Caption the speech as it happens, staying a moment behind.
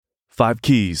5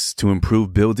 keys to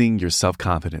improve building your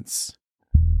self-confidence.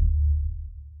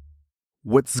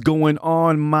 What's going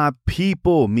on, my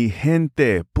people? Mi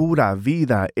gente, pura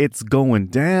vida. It's going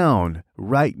down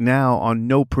right now on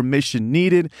No Permission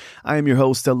Needed. I am your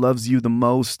host that loves you the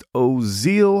most,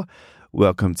 Ozil.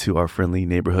 Welcome to our friendly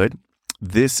neighborhood.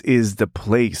 This is the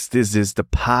place, this is the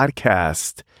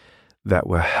podcast that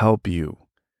will help you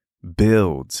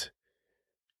build,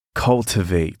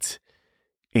 cultivate,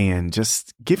 and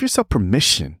just give yourself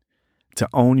permission to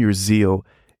own your zeal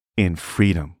in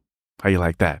freedom. How you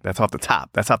like that? That's off the top.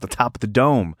 That's off the top of the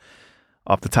dome,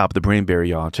 off the top of the brain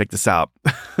barrier, y'all. Check this out.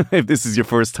 If this is your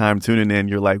first time tuning in,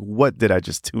 you're like, what did I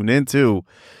just tune into?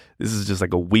 This is just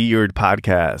like a weird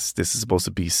podcast. This is supposed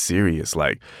to be serious.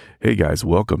 Like, hey guys,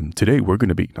 welcome. Today we're going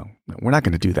to be, no, we're not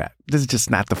going to do that. This is just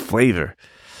not the flavor.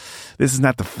 This is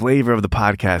not the flavor of the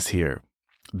podcast here.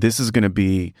 This is going to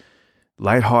be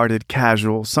lighthearted,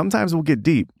 casual. Sometimes we'll get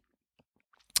deep.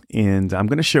 And I'm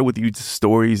going to share with you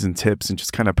stories and tips and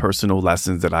just kind of personal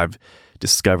lessons that I've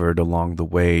discovered along the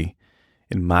way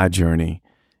in my journey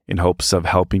in hopes of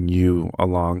helping you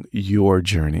along your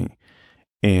journey.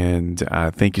 And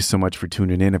thank you so much for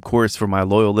tuning in. Of course, for my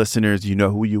loyal listeners, you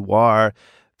know who you are.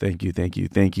 Thank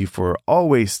you for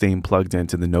always staying plugged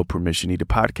into the No Permission Needed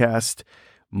podcast.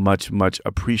 Much, much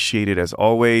appreciated as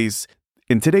always.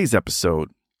 In today's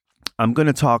episode, I'm going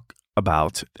to talk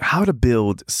about how to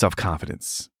build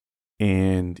self-confidence.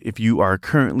 And if you are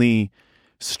currently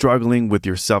struggling with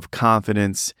your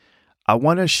self-confidence, I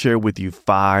want to share with you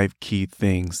 5 key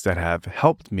things that have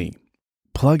helped me.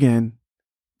 Plug in,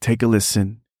 take a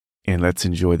listen, and let's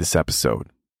enjoy this episode.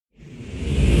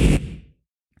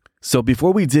 So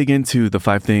before we dig into the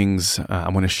 5 things I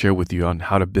want to share with you on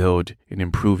how to build and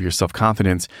improve your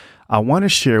self-confidence, I want to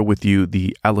share with you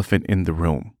the elephant in the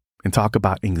room and talk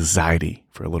about anxiety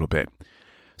for a little bit.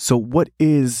 So what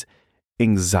is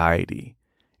anxiety?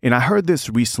 And I heard this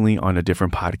recently on a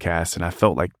different podcast, and I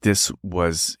felt like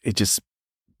it just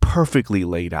perfectly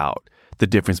laid out the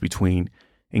difference between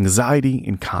anxiety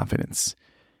and confidence.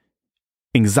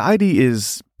 Anxiety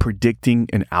is predicting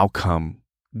an outcome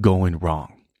going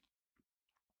wrong.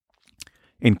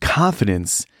 And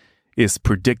confidence is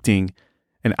predicting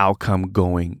an outcome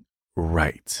going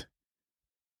right.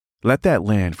 Let that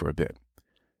land for a bit.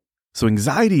 So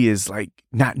anxiety is like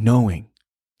not knowing,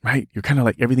 right? You're kind of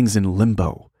like everything's in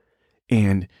limbo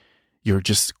and you're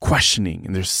just questioning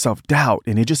and there's self-doubt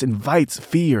and it just invites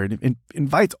fear and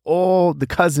invites all the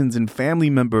cousins and family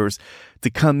members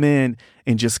to come in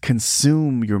and just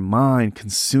consume your mind,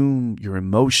 consume your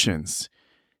emotions.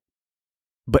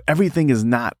 But everything is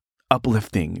not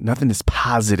uplifting. Nothing is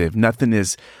positive. Nothing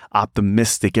is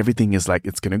optimistic. Everything is like,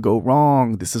 it's going to go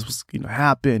wrong. This is what's going to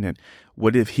happen. And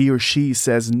what if he or she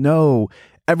says no?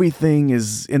 Everything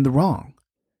is in the wrong.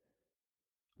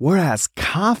 Whereas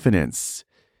confidence,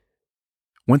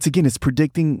 once again, is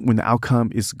predicting when the outcome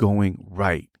is going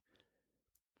right.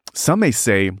 Some may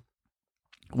say,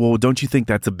 well, don't you think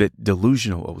that's a bit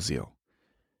delusional, Ozil?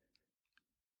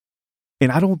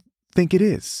 And I don't think it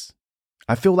is.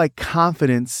 I feel like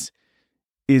confidence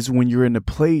is when you're in a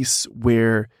place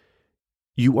where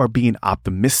you are being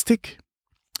optimistic,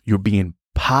 you're being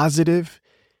positive,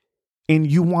 and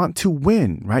you want to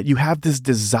win, right? You have this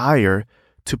desire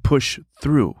to push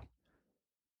through.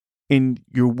 And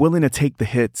you're willing to take the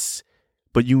hits,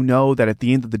 but you know that at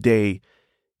the end of the day,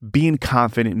 being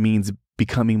confident means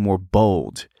becoming more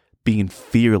bold, being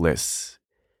fearless,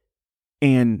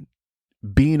 and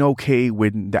being okay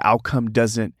when the outcome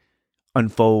doesn't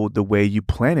unfold the way you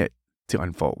plan it to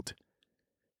unfold.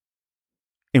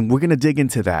 And we're going to dig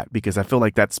into that because I feel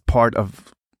like that's part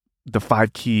of the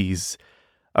 5 keys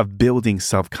of building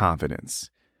self-confidence.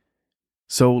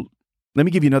 So let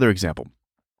me give you another example.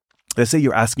 Let's say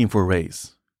you're asking for a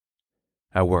raise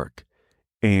at work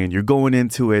and you're going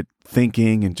into it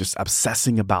thinking and just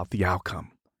obsessing about the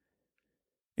outcome.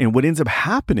 And what ends up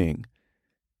happening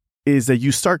is that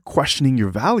you start questioning your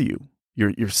value,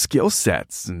 your skill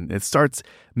sets, and it starts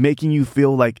making you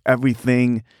feel like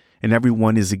everything and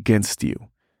everyone is against you.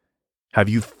 Have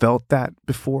you felt that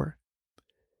before?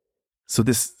 So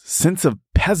this sense of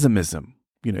pessimism,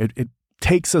 it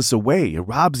takes us away. It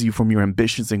robs you from your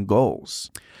ambitions and goals.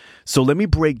 So let me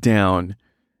break down,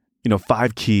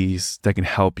 5 keys that can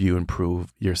help you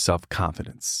improve your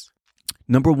self-confidence.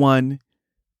 Number 1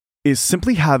 is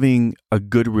simply having a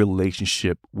good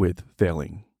relationship with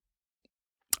failing.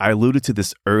 I alluded to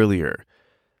this earlier,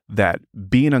 that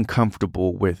being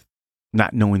uncomfortable with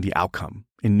not knowing the outcome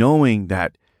and knowing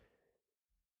that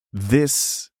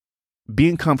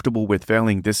being comfortable with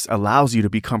failing, this allows you to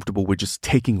be comfortable with just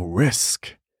taking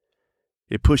risk.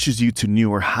 It pushes you to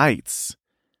newer heights.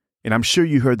 And I'm sure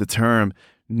you heard the term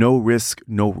no risk,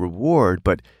 no reward,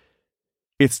 but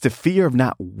it's the fear of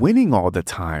not winning all the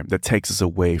time that takes us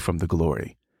away from the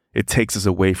glory. It takes us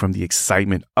away from the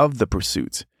excitement of the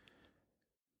pursuit.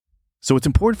 So it's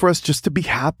important for us just to be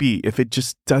happy if it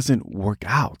just doesn't work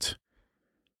out.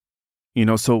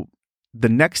 So the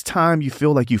next time you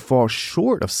feel like you fall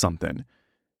short of something,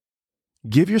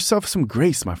 give yourself some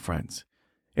grace, my friends,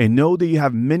 and know that you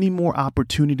have many more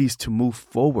opportunities to move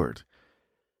forward.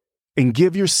 And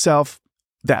give yourself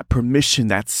that permission,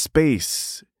 that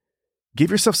space.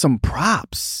 Give yourself some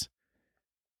props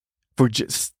for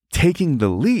just taking the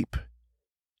leap,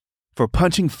 for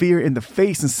punching fear in the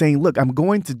face and saying, look, I'm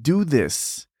going to do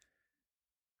this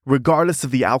regardless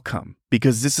of the outcome,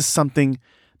 because this is something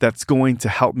that's going to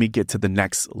help me get to the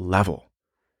next level.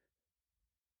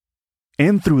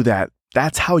 And through that,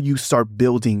 that's how you start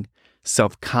building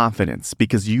self-confidence,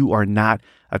 because you are not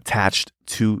attached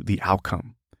to the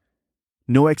outcome.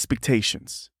 No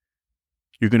expectations.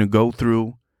 You're going to go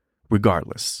through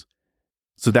regardless.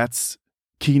 So that's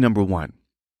key number 1,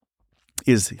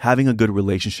 is having a good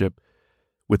relationship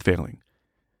with failing.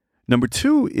 Number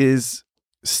 2 is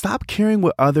stop caring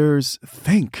what others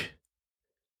think.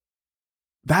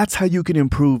 That's how you can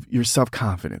improve your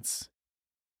self-confidence.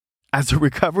 As a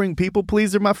recovering people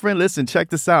pleaser, my friend, listen,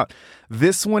 check this out.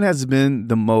 This one has been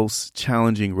the most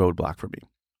challenging roadblock for me.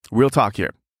 Real talk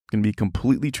here. Going to be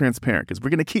completely transparent because we're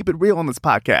going to keep it real on this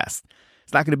podcast.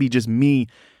 It's not going to be just me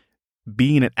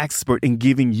being an expert and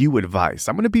giving you advice.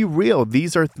 I'm going to be real.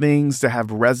 These are things that have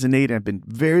resonated and been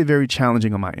very, very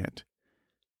challenging on my end.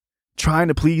 Trying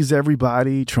to please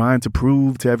everybody, trying to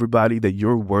prove to everybody that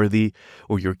you're worthy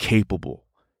or you're capable.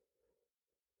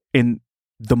 And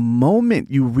the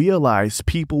moment you realize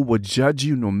people will judge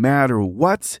you no matter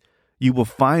what, you will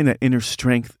find that inner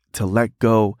strength to let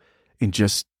go and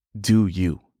just do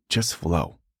you. Just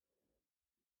flow.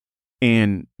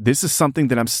 And this is something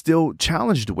that I'm still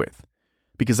challenged with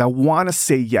because I want to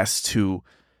say yes to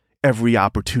every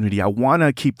opportunity. I want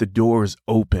to keep the doors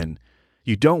open.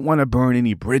 You don't want to burn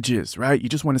any bridges, right? You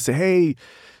just want to say, hey,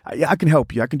 I can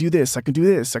help you. I can do this. I can do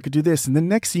this. I can do this. And the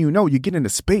next thing you know, you get into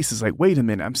space. It's like, wait a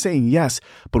minute, I'm saying yes,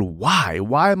 but why?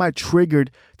 Why am I triggered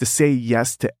to say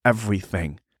yes to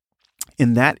everything?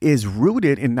 And that is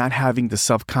rooted in not having the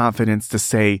self-confidence to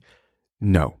say,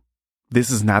 no. This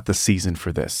is not the season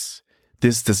for this.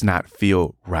 This does not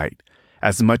feel right.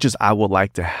 As much as I would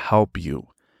like to help you,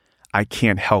 I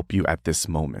can't help you at this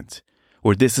moment.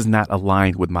 Or this is not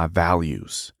aligned with my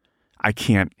values. I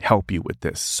can't help you with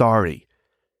this. Sorry.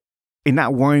 And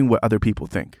not worrying what other people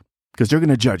think, because they're going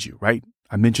to judge you, right?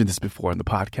 I mentioned this before in the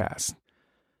podcast.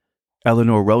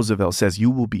 Eleanor Roosevelt says, you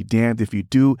will be damned if you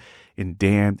do and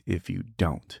damned if you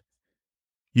don't.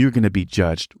 You're going to be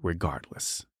judged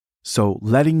regardless. So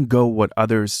letting go what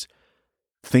others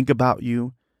think about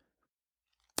you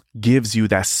gives you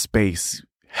that space,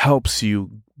 helps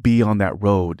you be on that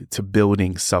road to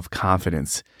building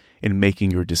self-confidence in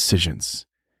making your decisions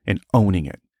and owning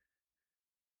it.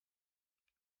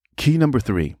 Key number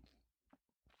 3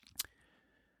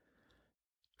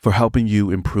 for helping you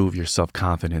improve your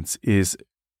self-confidence is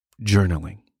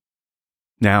journaling.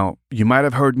 Now, you might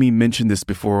have heard me mention this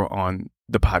before on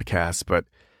the podcast, but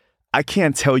I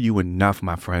can't tell you enough,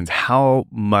 my friends, how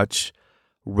much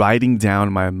writing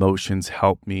down my emotions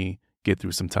helped me get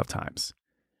through some tough times.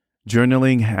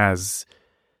 Journaling has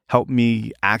helped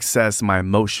me access my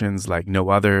emotions like no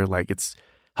other. Like it's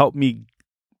helped me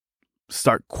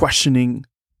start questioning,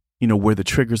 where the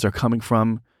triggers are coming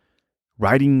from.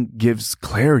 Writing gives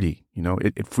clarity,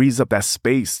 it frees up that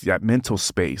space, that mental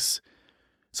space.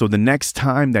 So the next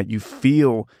time that you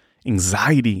feel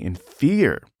anxiety and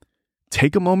fear,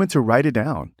 take a moment to write it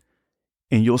down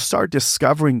and you'll start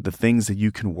discovering the things that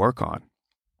you can work on.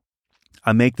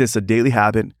 I make this a daily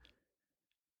habit.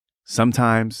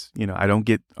 Sometimes, I don't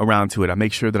get around to it. I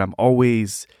make sure that I'm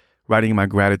always writing in my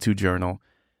gratitude journal.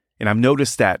 And I've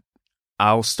noticed that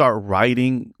I'll start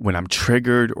writing when I'm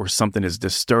triggered or something is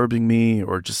disturbing me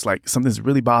or just like something's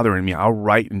really bothering me. I'll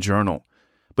write and journal.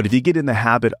 But if you get in the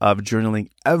habit of journaling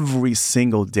every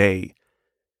single day,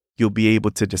 you'll be able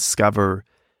to discover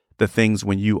the things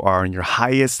when you are in your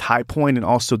highest high point and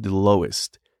also the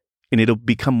lowest. And it'll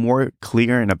become more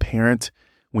clear and apparent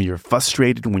when you're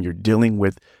frustrated, when you're dealing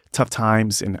with tough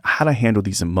times and how to handle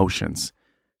these emotions.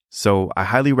 So I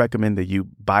highly recommend that you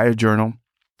buy a journal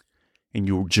and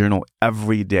you journal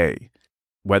every day,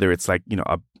 whether it's like,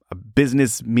 a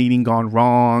business meeting gone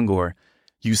wrong or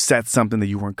you said something that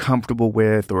you weren't comfortable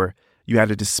with or you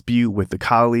had a dispute with a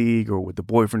colleague or with the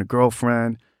boyfriend or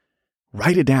girlfriend.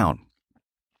 Write it down.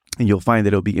 And you'll find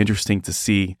that it'll be interesting to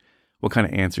see what kind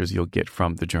of answers you'll get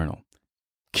from the journal.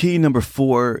 Key number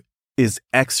 4 is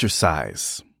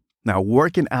exercise. Now,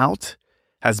 working out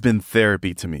has been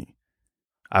therapy to me.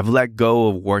 I've let go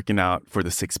of working out for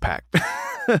the six pack.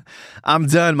 I'm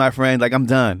done, my friend. I'm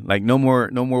done. No more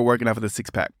working out for the six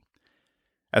pack.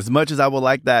 As much as I would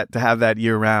like that to have that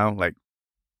year round,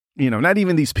 not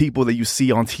even these people that you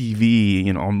see on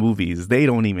TV, on movies, they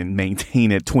don't even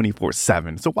maintain it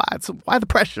 24/7. So why the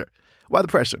pressure? Why the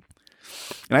pressure?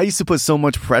 And I used to put so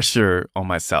much pressure on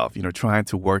myself, trying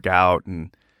to work out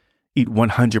and eat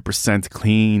 100%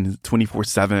 clean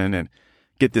 24/7 and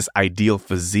get this ideal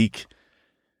physique.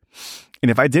 And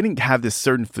if I didn't have this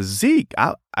certain physique,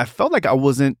 I felt like I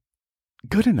wasn't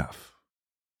good enough.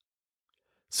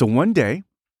 So one day,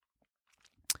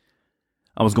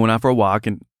 I was going out for a walk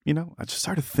and, I just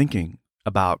started thinking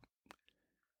about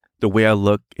the way I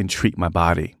look and treat my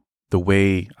body, the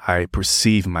way I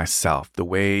perceive myself, the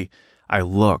way I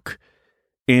look.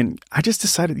 And I just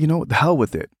decided, the hell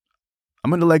with it.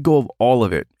 I'm going to let go of all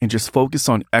of it and just focus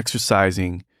on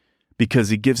exercising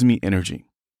because it gives me energy,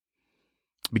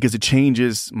 because it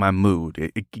changes my mood.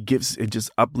 It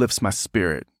just uplifts my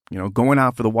spirit. Going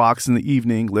out for the walks in the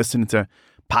evening, listening to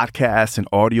podcasts and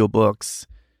audiobooks.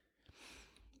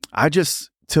 I just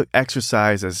took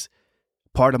exercise as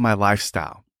part of my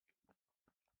lifestyle,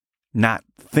 not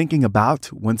thinking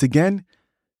about, once again,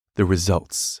 the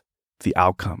results, the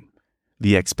outcome,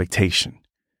 the expectation.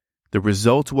 The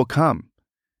results will come.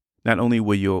 Not only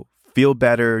will you feel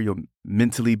better, you'll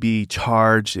mentally be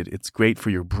charged. It's great for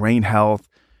your brain health.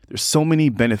 There's so many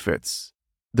benefits.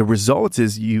 The result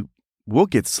is you will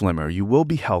get slimmer. You will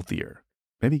be healthier.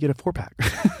 Maybe get a 4-pack.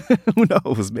 Who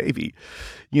knows? Maybe,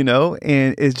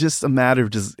 and it's just a matter of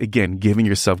just, again, giving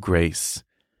yourself grace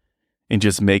and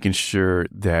just making sure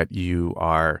that you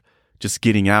are just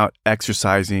getting out,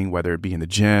 exercising, whether it be in the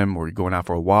gym or you're going out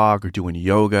for a walk or doing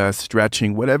yoga,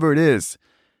 stretching, whatever it is.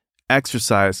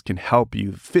 Exercise can help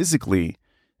you physically.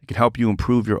 It can help you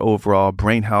improve your overall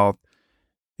brain health.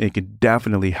 It can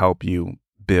definitely help you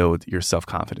build your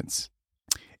self-confidence.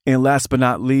 And last but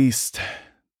not least,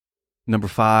 number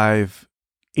 5,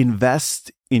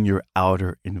 invest in your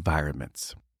outer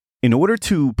environment. In order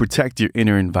to protect your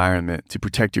inner environment, to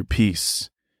protect your peace,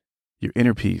 your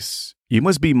inner peace, you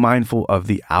must be mindful of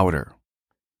the outer,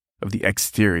 of the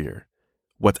exterior,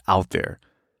 what's out there,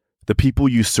 the people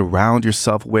you surround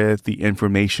yourself with, the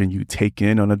information you take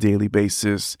in on a daily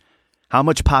basis, how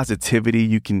much positivity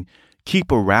you can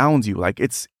keep around you.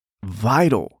 It's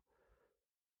vital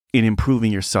in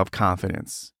improving your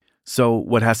self-confidence. So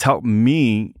what has helped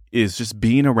me is just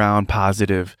being around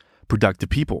positive, productive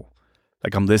people.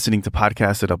 I'm listening to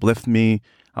podcasts that uplift me.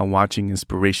 I'm watching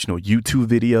inspirational YouTube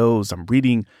videos. I'm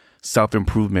reading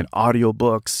self-improvement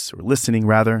audiobooks, or listening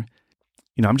rather.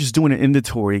 I'm just doing an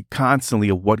inventory constantly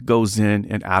of what goes in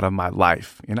and out of my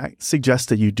life. And I suggest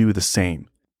that you do the same.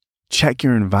 Check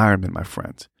your environment, my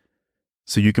friend,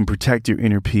 so you can protect your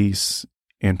inner peace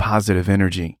and positive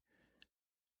energy.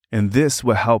 And this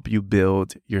will help you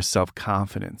build your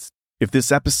self-confidence. If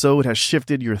this episode has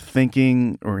shifted your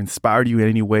thinking or inspired you in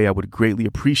any way, I would greatly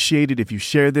appreciate it if you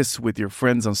share this with your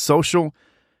friends on social.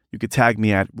 You could tag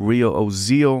me at Real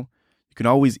Ozeal. You can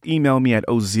always email me at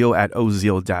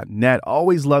ozeal@ozeal.net.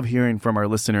 Always love hearing from our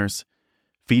listeners,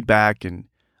 feedback, and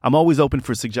I'm always open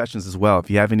for suggestions as well. If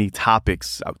you have any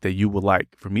topics that you would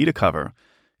like for me to cover,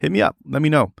 hit me up. Let me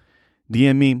know.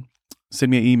 DM me,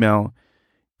 send me an email.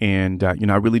 And, I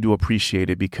really do appreciate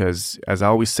it because, as I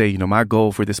always say, my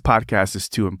goal for this podcast is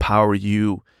to empower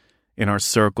you in our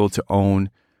circle to own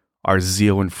our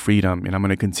zeal and freedom. And I'm going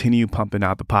to continue pumping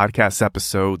out the podcast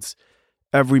episodes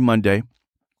every Monday.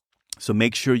 So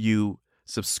make sure you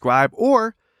subscribe,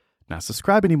 or not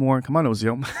subscribe anymore. Come on,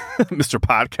 Ozeal, Mr.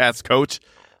 Podcast Coach.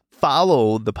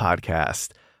 Follow the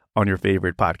podcast on your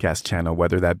favorite podcast channel,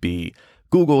 whether that be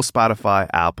Google, Spotify,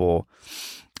 Apple,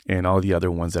 and all the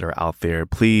other ones that are out there.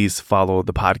 Please follow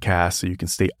the podcast so you can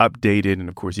stay updated. And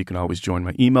of course, you can always join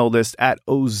my email list at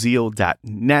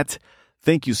ozeal.net.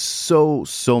 Thank you so,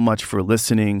 so much for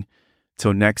listening.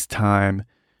 Till next time,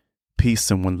 peace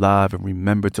and one love. And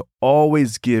remember to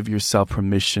always give yourself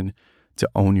permission to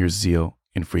own your zeal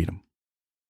and freedom.